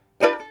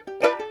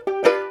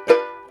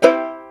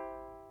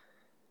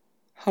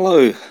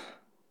Hello.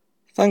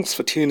 Thanks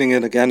for tuning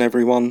in again,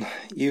 everyone.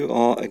 You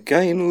are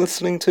again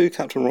listening to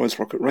Captain Roy's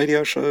Rocket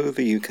Radio Show,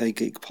 the UK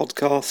Geek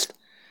podcast,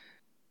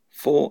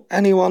 for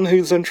anyone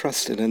who's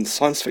interested in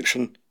science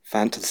fiction,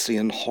 fantasy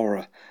and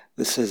horror.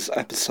 This is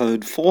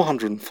episode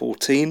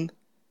 414,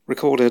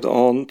 recorded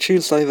on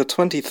Tuesday the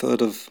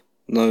 23rd of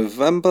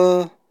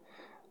November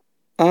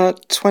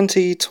at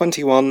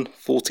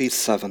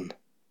 2021-47.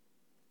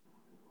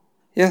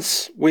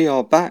 Yes, we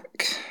are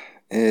back.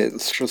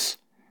 It's just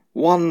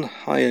one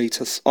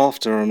hiatus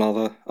after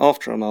another. I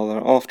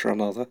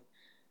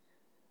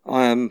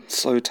am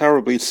so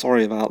terribly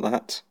sorry about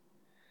that.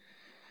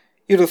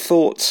 You'd have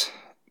thought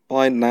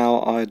by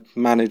now I'd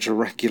manage a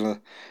regular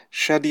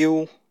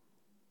schedule.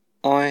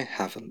 I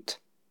haven't.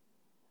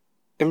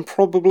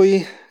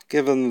 Improbably,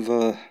 given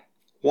the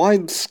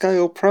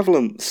wide-scale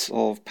prevalence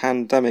of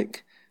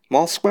pandemic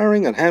mask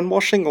wearing and hand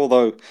washing,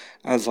 although,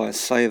 as I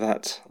say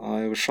that,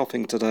 I was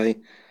shopping today,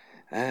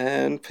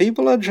 and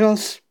people are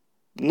just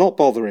not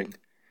bothering.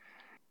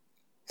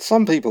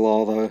 Some people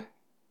are, though,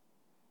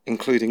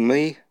 including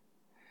me.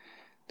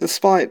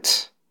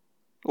 Despite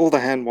all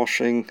the hand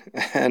washing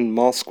and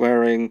mask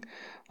wearing,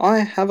 I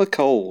have a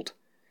cold,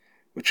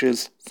 which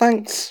is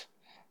thanks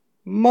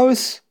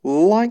most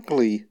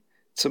likely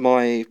to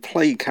my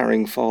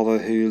plague-carrying father,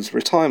 whose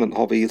retirement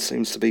hobby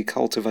seems to be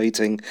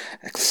cultivating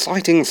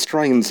exciting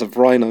strains of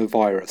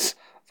rhinovirus.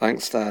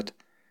 Thanks, Dad.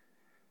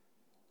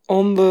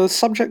 On the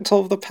subject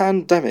of the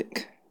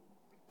pandemic,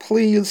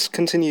 please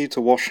continue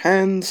to wash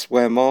hands,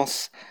 wear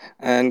masks,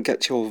 and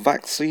get your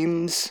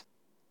vaccines.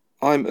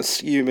 I'm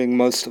assuming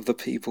most of the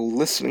people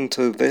listening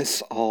to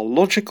this are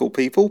logical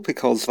people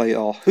because they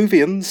are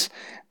Whovians,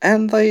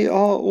 and they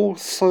are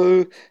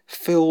also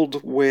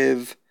filled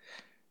with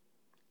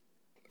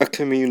a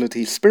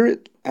community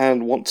spirit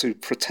and want to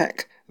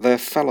protect their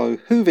fellow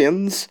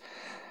Whovians.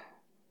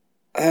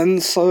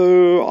 And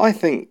so I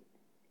think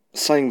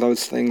saying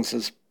those things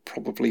is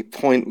probably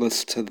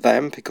pointless to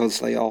them because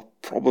they are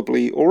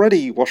probably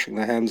already washing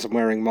their hands and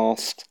wearing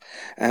masks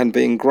and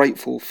being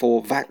grateful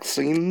for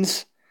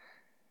vaccines.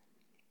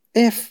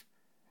 If,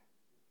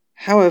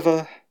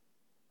 however,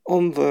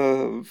 on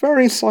the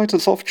very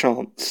slightest off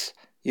chance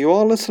you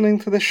are listening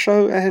to this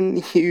show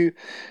and you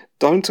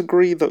don't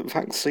agree that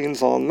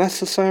vaccines are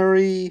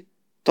necessary,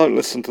 don't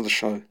listen to the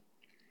show.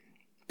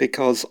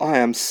 Because I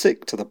am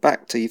sick to the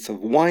back teeth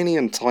of whiny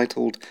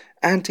entitled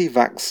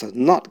anti-vaxxer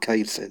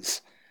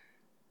nutcases.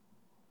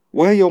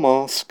 Wear your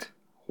mask,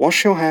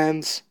 wash your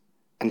hands,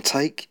 and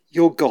take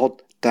your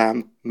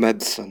goddamn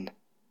medicine.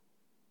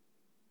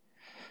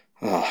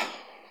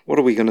 What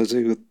are we going to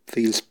do with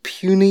these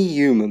puny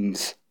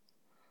humans?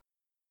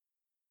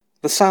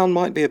 The sound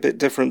might be a bit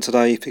different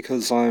today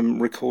because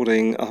I'm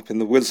recording up in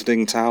the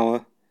Wizarding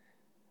Tower.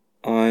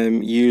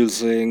 I'm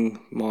using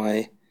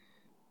my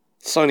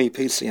Sony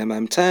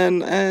PCM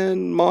M10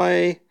 and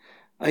my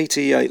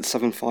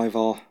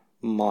AT875R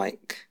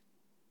mic.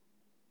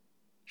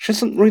 Which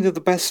isn't really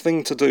the best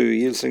thing to do,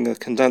 using a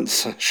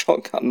condenser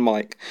shotgun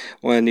mic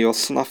when you're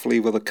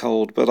snuffly with a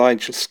cold, but I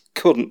just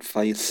couldn't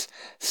face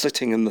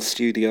sitting in the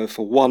studio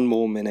for one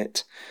more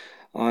minute.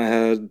 I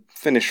had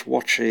finished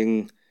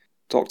watching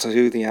Doctor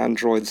Who: The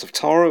Androids of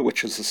Tara,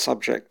 which is the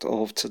subject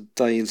of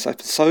today's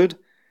episode,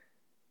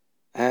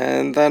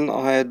 and then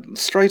I had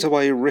straight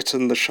away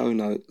written the show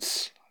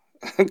notes.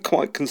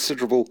 Quite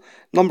considerable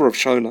number of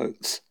show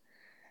notes.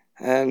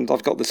 And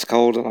I've got this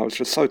cold and I was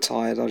just so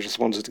tired, I just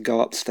wanted to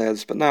go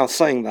upstairs. But now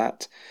saying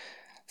that,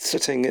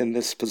 sitting in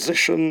this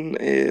position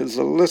is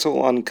a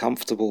little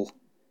uncomfortable.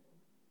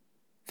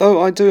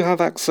 Though I do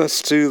have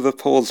access to the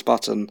pause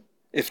button,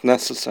 if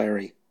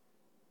necessary.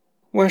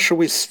 Where shall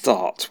we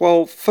start?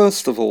 Well,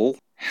 first of all,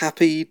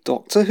 happy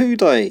Doctor Who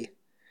Day!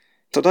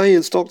 Today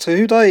is Doctor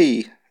Who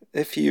Day!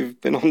 If you've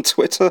been on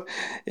Twitter,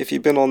 if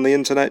you've been on the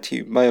internet,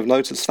 you may have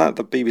noticed that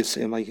the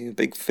BBC are making a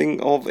big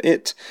thing of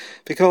it,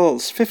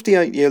 because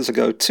 58 years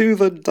ago to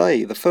the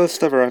day, the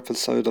first ever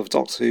episode of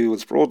Doctor Who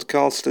was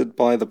broadcasted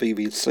by the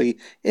BBC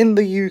in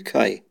the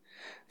UK.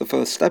 The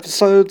first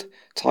episode,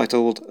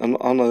 titled An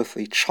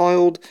Unearthly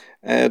Child,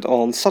 aired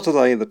on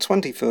Saturday the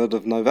 23rd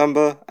of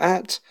November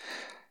at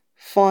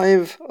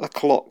 5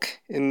 o'clock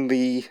in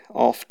the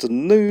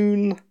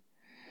afternoon.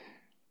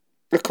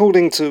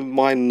 According to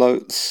my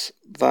notes,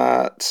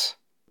 that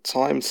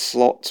time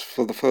slot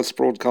for the first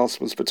broadcast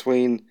was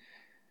between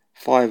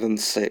 5 and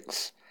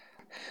 6.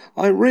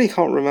 I really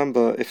can't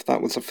remember if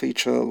that was a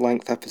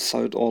feature-length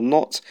episode or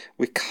not.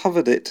 We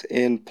covered it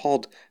in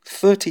Pod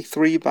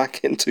 33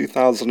 back in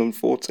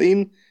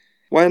 2014,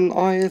 when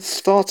I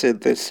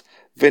started this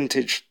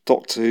vintage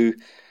Doctor Who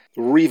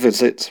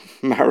revisit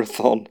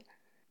marathon.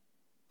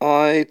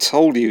 I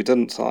told you,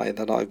 didn't I,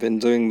 that I've been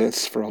doing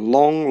this for a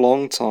long,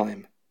 long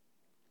time.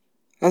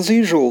 As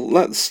usual,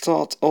 let's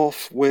start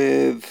off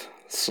with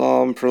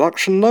some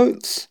production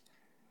notes.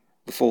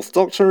 The Fourth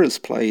Doctor is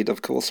played,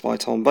 of course, by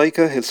Tom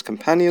Baker. His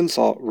companions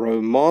are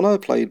Romana,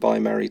 played by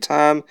Mary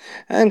Tamm,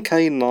 and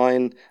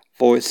K9,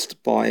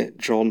 voiced by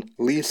John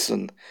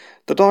Leeson.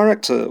 The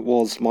director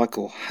was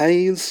Michael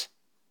Hayes.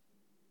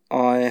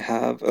 I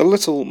have a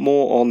little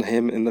more on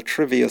him in the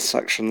trivia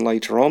section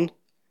later on.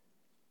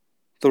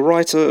 The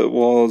writer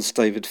was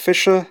David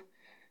Fisher,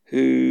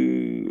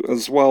 who,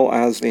 as well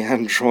as The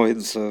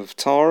Androids of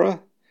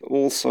Tara,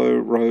 also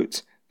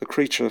wrote The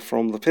Creature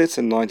from the Pit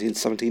in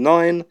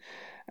 1979,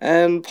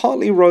 and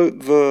partly wrote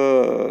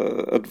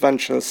the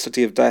adventure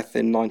City of Death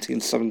in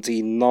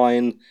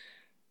 1979,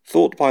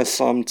 thought by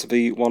some to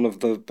be one of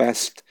the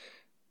best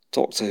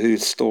Doctor Who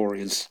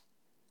stories.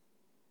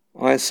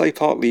 I say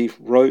partly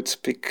wrote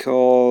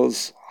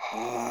because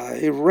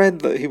I read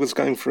that he was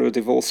going through a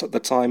divorce at the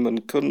time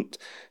and couldn't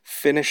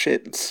finish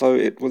it, so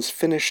it was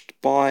finished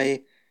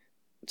by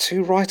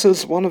two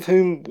writers, one of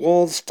whom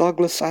was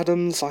Douglas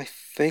Adams, I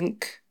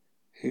think,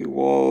 who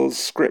was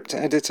script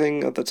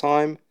editing at the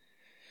time.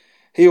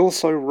 He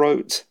also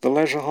wrote The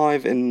Leisure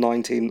Hive in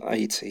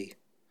 1980.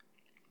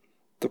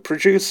 The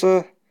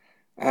producer,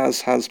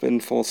 as has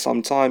been for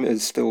some time,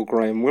 is still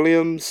Graham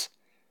Williams.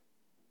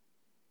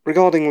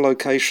 Regarding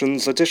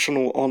locations,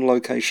 additional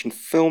on-location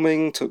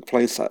filming took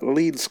place at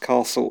Leeds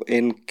Castle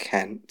in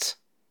Kent.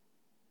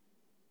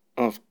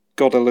 I've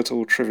got a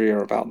little trivia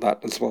about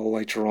that as well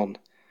later on.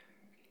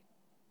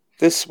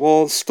 This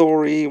was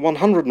story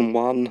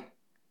 101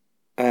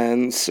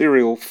 and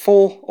serial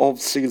 4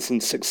 of season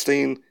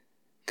 16,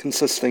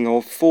 consisting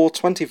of 4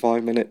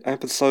 25-minute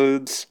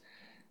episodes,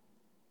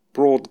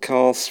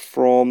 broadcast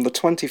from the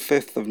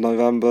 25th of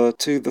November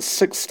to the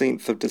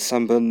 16th of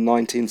December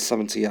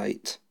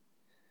 1978,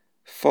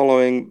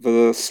 following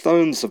the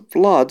Stones of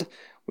Blood,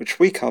 which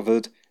we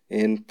covered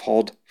in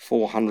Pod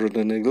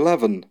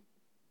 411.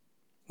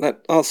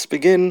 Let us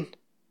begin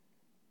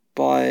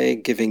by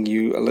giving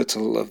you a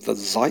little of the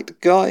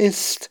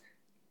zeitgeist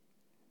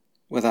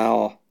with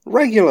our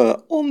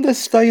regular On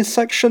This Day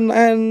section,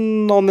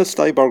 and on this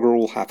day bugger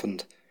all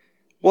happened.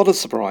 What a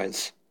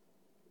surprise.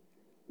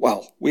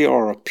 Well, we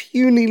are a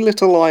puny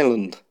little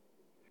island,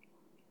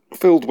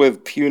 filled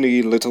with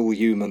puny little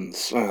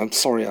humans. I'm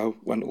sorry I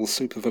went all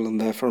supervillain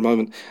there for a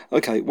moment.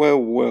 Okay, where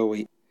were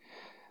we?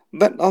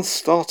 Let us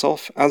start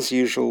off, as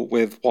usual,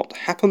 with what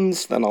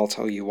happens, then I'll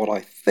tell you what I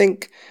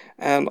think,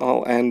 and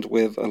I'll end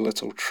with a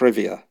little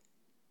trivia.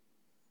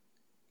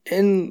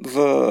 In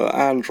The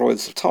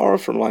Androids of Tara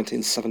from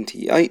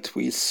 1978,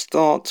 we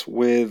start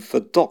with the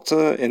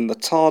Doctor in the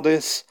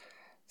TARDIS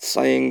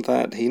saying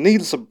that he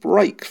needs a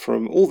break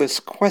from all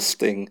this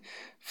questing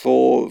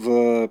for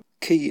the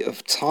Key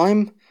of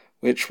Time,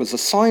 which was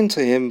assigned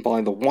to him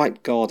by the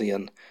White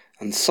Guardian,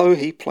 and so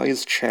he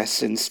plays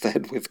chess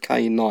instead with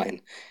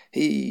K9.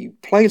 He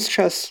plays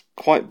chess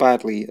quite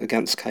badly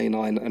against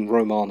K9 and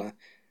Romana.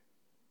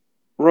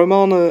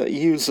 Romana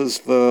uses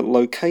the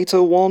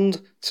locator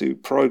wand to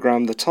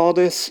program the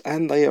TARDIS,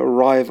 and they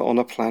arrive on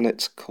a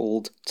planet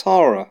called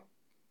Tara.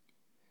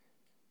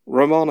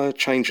 Romana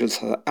changes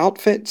her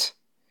outfit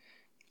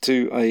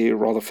to a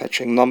rather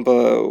fetching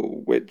number,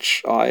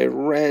 which I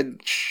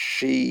read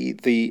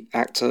the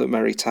actor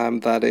Mary Tam,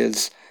 that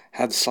is,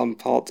 had some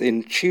part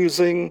in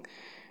choosing.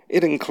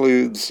 It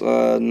includes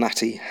a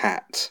natty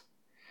hat.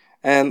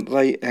 And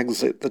they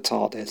exit the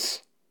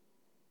TARDIS.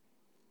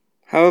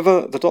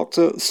 However, the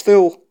Doctor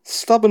still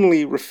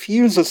stubbornly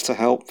refuses to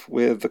help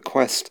with the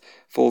quest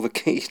for the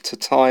Key to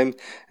Time,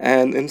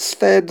 and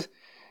instead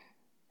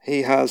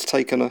he has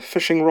taken a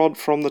fishing rod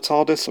from the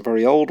TARDIS, a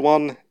very old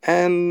one,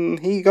 and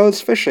he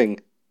goes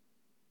fishing.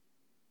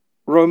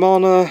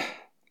 Romana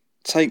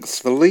takes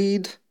the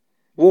lead,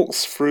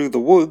 walks through the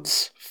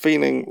woods,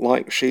 feeling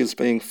like she's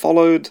being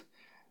followed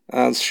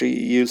as she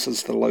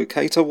uses the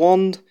locator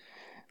wand,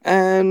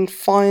 and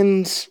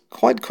finds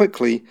quite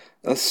quickly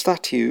a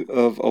statue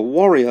of a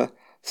warrior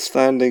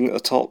standing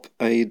atop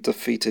a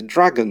defeated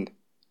dragon.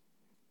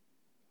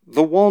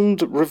 The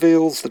wand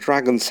reveals the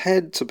dragon's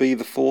head to be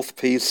the fourth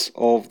piece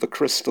of the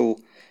crystal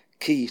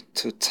Key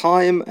to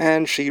Time,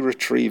 and she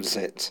retrieves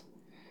it,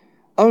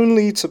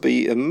 only to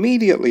be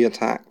immediately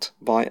attacked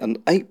by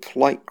an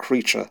ape-like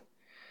creature.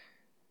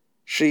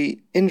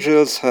 She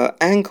injures her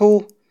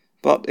ankle,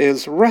 but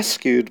is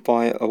rescued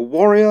by a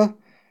warrior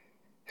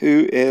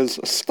who is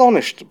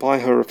astonished by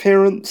her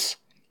appearance,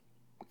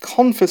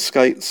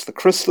 confiscates the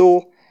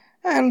crystal,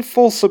 and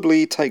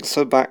forcibly takes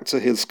her back to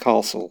his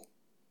castle.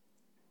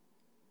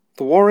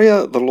 The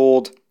warrior, the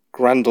Lord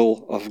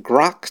Grendel of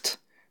Gracht,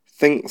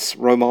 thinks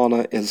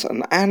Romana is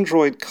an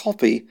android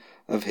copy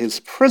of his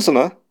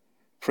prisoner,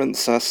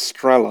 Princess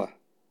Strella.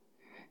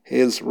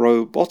 His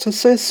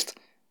roboticist,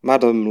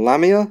 Madame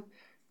Lamia,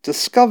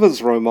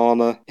 discovers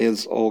Romana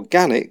is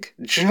organic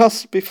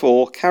just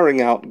before carrying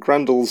out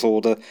Grendel's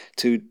order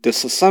to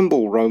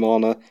disassemble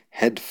Romana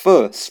head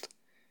first.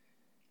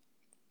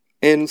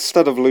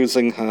 Instead of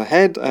losing her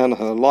head and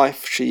her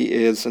life, she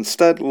is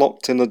instead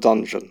locked in a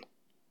dungeon.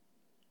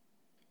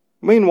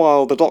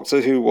 Meanwhile, the Doctor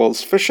who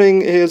was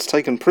fishing is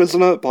taken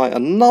prisoner by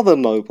another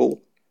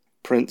noble,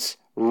 Prince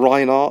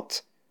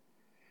Reinhardt,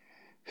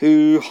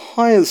 who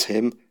hires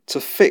him to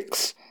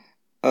fix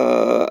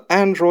an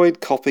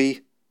android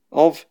copy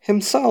of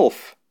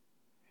himself.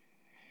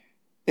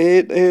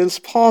 It is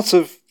part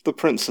of the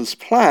prince's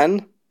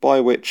plan, by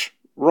which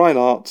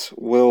Reinhardt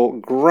will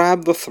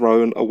grab the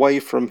throne away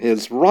from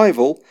his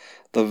rival,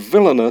 the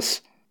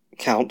villainous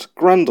Count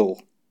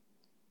Grendel.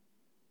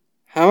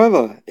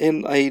 However,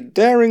 in a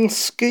daring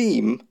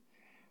scheme,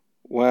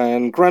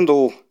 when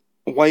Grendel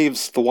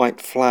waves the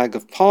white flag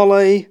of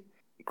parley,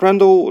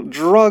 Grendel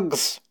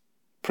drugs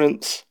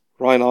Prince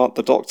Reinhardt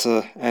the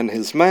Doctor and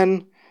his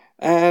men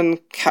and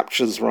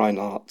captures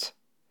Reinhardt.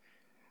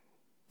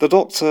 The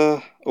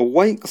Doctor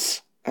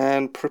awakes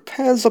and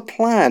prepares a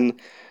plan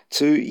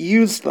to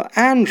use the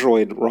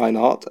android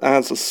Reinhardt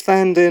as a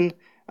stand-in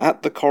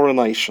at the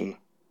coronation.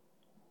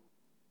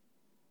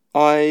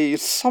 I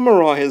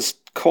summarised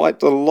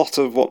quite a lot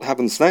of what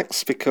happens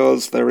next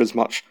because there is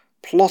much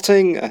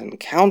plotting and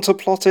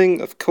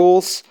counter-plotting, of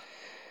course.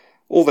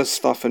 All this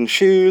stuff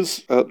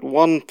ensues. At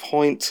one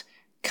point,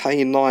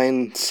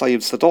 K9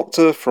 saves the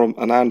Doctor from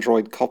an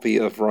android copy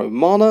of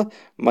Romana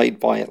made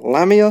by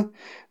Lamia,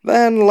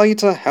 then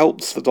later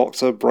helps the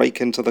Doctor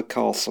break into the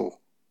castle.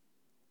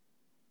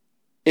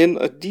 In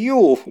a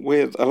duel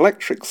with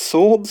electric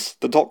swords,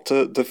 the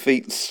Doctor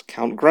defeats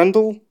Count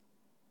Grendel.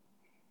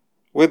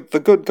 With the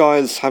good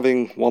guys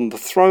having won the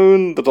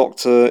throne, the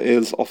Doctor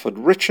is offered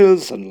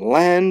riches and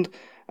land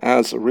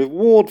as a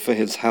reward for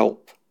his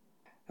help,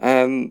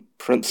 and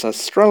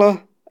Princess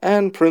Strella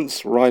and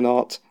Prince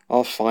Reinhardt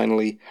are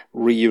finally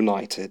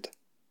reunited.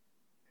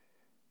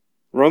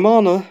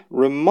 Romana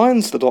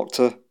reminds the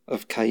Doctor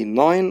of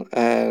K9,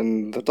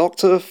 and the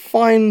Doctor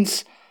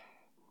finds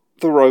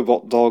the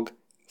robot dog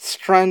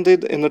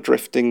stranded in a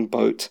drifting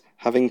boat,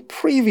 having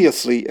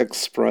previously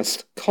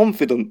expressed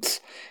confidence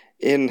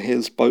in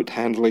his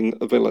boat-handling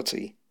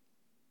ability.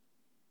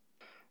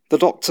 The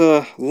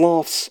Doctor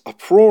laughs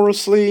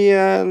uproariously,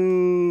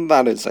 and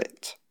that is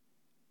it.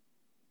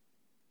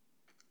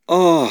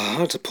 I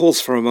had to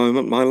pause for a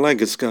moment, my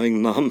leg is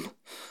going numb.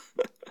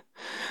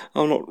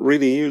 I'm not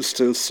really used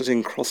to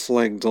sitting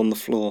cross-legged on the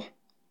floor.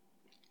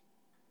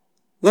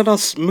 Let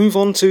us move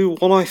on to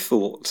what I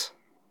thought.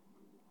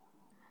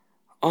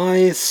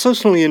 I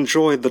certainly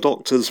enjoyed the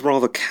Doctor's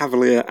rather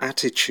cavalier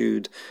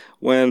attitude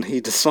when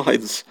he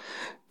decides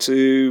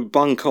to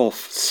bunk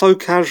off so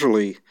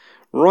casually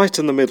right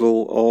in the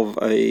middle of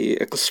a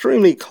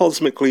extremely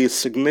cosmically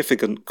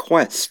significant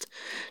quest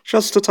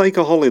just to take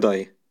a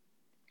holiday.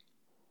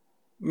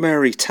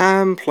 Mary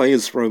Tamm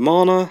plays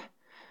Romana.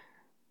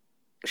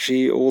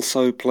 She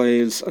also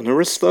plays an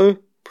Aristo,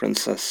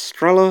 Princess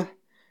Strella,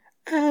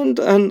 and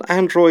an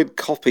android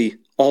copy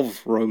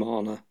of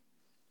Romana.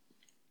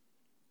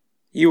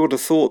 You would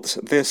have thought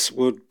this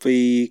would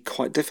be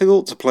quite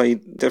difficult to play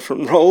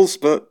different roles,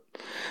 but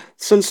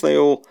since they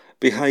all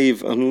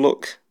behave and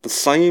look the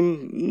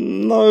same,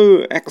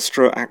 no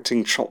extra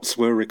acting chops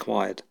were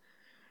required.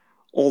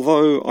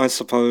 Although, I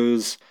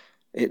suppose,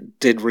 it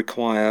did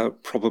require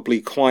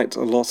probably quite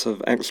a lot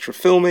of extra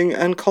filming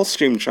and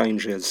costume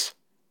changes.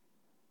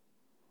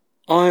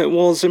 I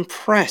was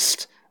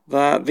impressed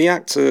that the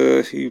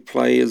actor who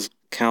plays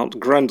Count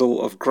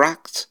Grendel of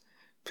Gracht,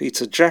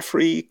 Peter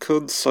Jeffrey,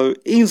 could so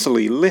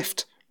easily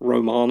lift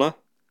Romana.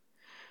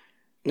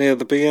 Near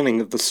the beginning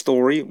of the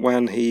story,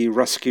 when he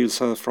rescues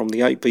her from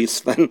the ape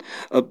beast, then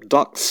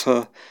abducts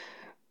her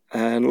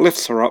and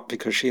lifts her up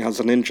because she has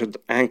an injured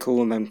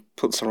ankle and then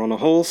puts her on a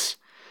horse.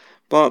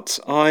 But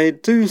I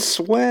do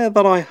swear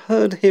that I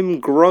heard him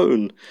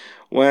groan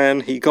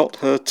when he got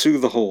her to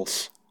the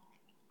horse.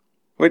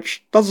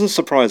 Which doesn't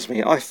surprise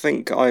me. I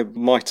think I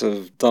might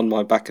have done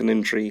my back an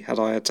injury had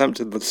I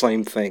attempted the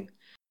same thing.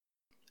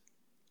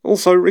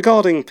 Also,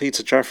 regarding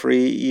Peter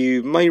Jeffrey,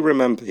 you may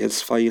remember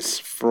his face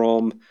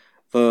from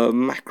the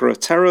Macra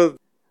Terror,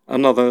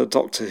 another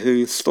Doctor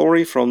Who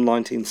story from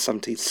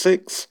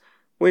 1976,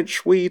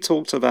 which we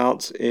talked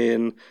about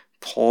in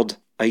Pod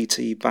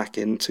 80 back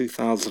in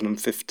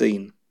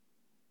 2015.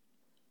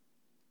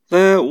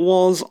 There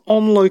was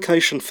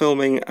on-location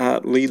filming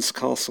at Leeds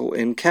Castle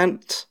in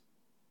Kent.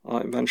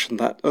 I mentioned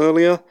that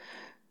earlier.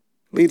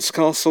 Leeds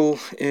Castle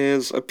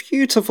is a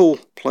beautiful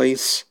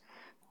place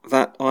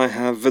that I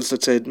have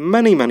visited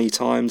many, many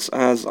times,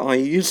 as I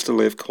used to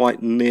live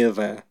quite near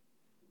there.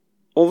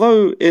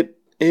 Although it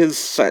is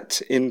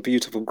set in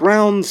beautiful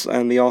grounds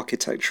and the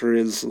architecture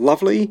is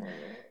lovely,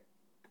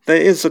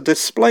 there is a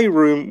display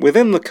room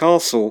within the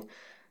castle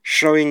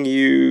showing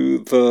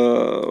you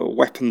the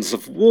weapons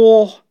of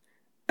war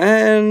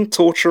and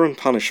torture and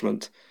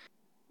punishment.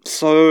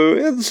 So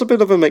it's a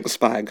bit of a mixed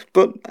bag,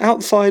 but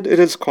outside it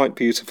is quite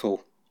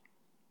beautiful.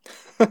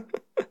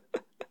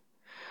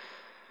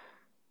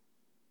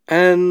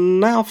 And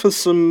now for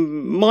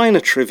some minor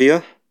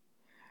trivia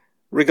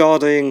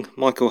regarding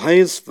Michael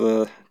Hayes,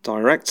 the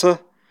director.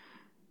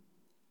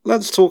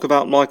 Let's talk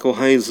about Michael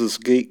Hayes'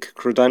 geek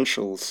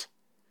credentials.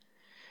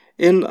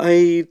 In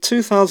a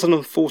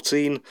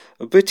 2014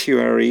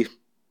 obituary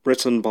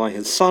written by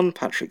his son,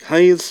 Patrick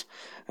Hayes,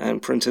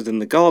 and printed in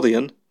The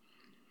Guardian,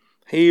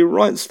 he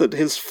writes that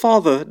his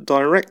father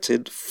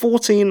directed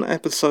 14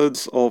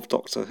 episodes of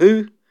Doctor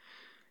Who,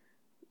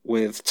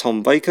 with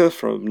Tom Baker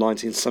from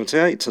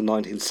 1978 to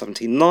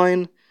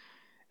 1979,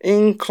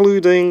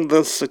 including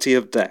The City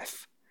of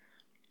Death.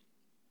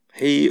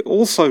 He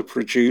also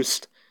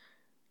produced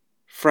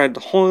Fred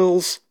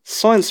Hoyle's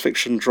science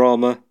fiction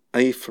drama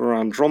A for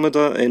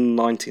Andromeda in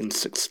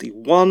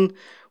 1961,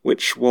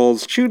 which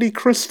was Julie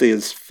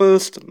Christie's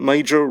first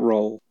major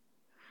role.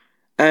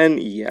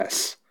 And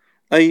yes,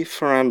 A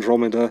for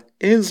Andromeda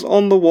is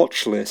on the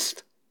watch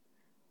list.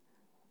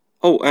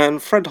 Oh,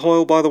 and Fred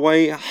Hoyle, by the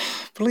way, I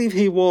believe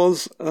he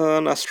was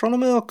an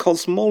astronomer, a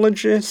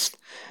cosmologist,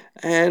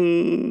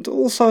 and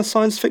also a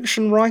science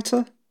fiction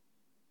writer.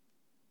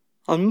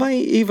 I may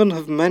even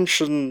have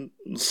mentioned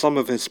some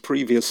of his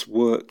previous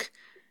work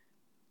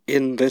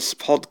in this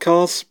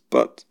podcast,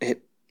 but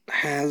it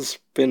has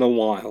been a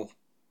while.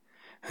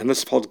 And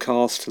this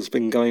podcast has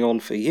been going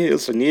on for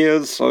years and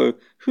years, so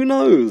who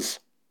knows?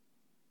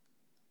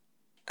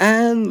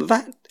 And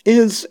that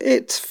is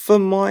it for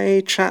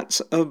my chat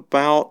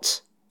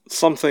about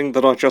something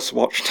that I just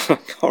watched. I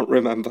can't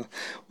remember.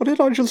 What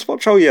did I just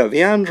watch? Oh yeah,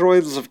 The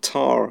Androids of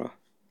Tara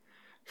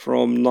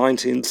from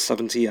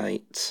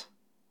 1978.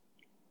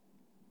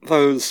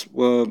 Those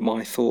were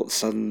my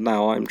thoughts, and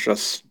now I'm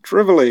just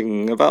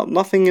drivelling about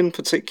nothing in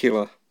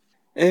particular.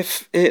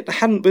 If it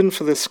hadn't been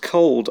for this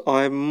cold,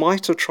 I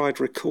might have tried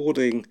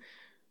recording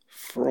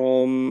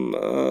from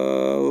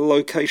a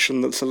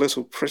location that's a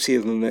little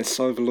prettier than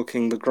this,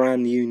 overlooking the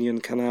Grand Union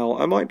Canal.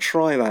 I might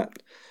try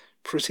that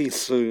pretty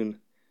soon.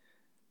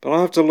 But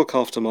I have to look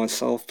after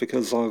myself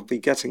because I'll be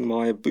getting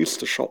my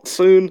booster shot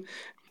soon,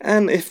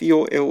 and if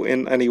you're ill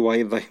in any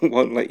way, they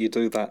won't let you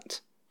do that.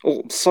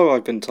 Or so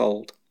I've been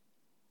told.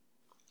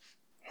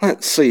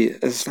 Let's see,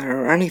 is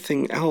there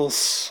anything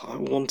else I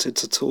wanted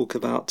to talk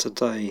about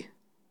today?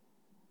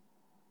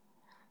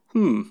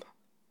 No,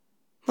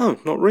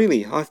 not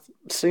really. I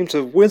seem to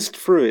have whizzed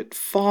through it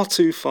far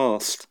too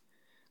fast.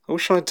 I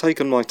wish I'd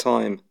taken my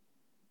time.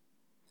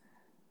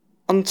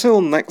 Until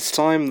next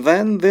time,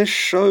 then, this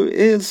show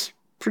is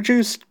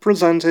produced,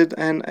 presented,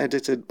 and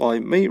edited by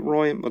me,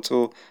 Roy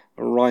Mathur,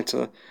 a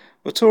writer.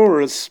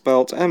 Mathur is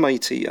spelt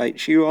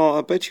M-A-T-H-U-R.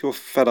 I bet you're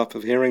fed up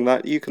of hearing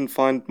that. You can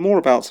find more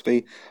about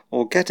me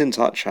or get in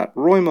touch at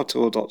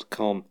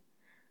roymathur.com.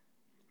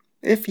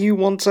 If you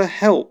want to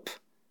help,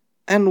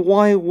 and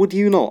why would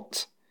you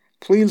not?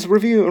 Please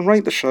review and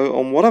rate the show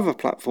on whatever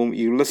platform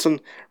you listen,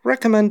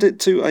 recommend it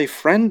to a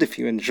friend if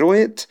you enjoy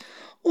it,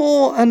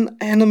 or an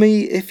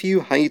enemy if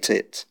you hate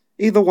it.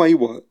 Either way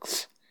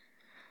works.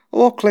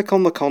 Or click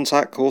on the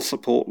contact or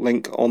support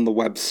link on the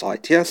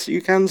website. Yes,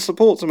 you can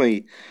support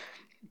me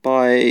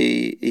by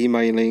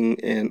emailing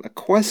in a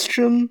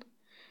question,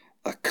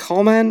 a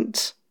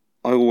comment.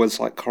 I always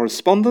like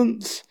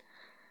correspondence.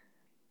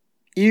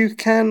 You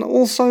can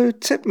also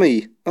tip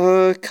me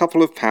a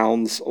couple of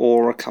pounds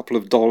or a couple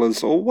of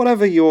dollars or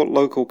whatever your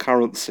local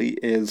currency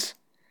is.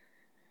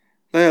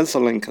 There's a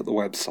link at the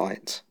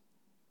website.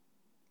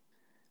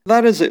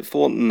 That is it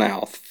for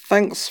now.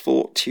 Thanks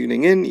for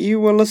tuning in. You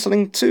were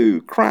listening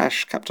to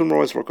Crash, Captain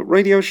Roy's Rocket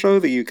Radio Show,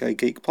 the UK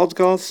Geek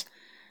podcast.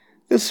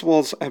 This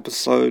was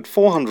episode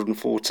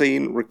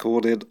 414,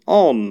 recorded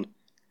on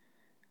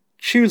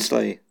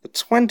Tuesday, the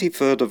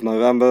 23rd of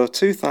November,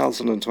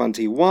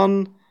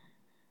 2021.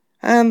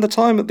 And the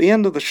time at the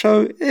end of the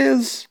show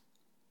is,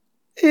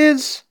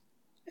 where's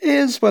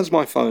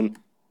my phone?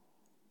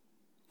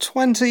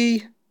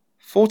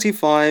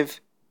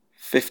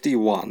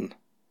 20:45:51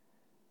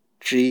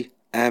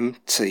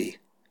 GMT.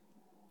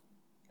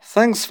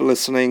 Thanks for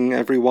listening,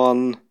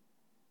 everyone,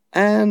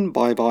 and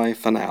bye-bye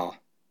for now.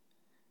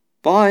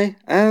 Bye,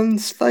 and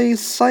stay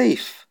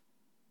safe.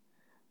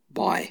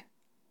 Bye.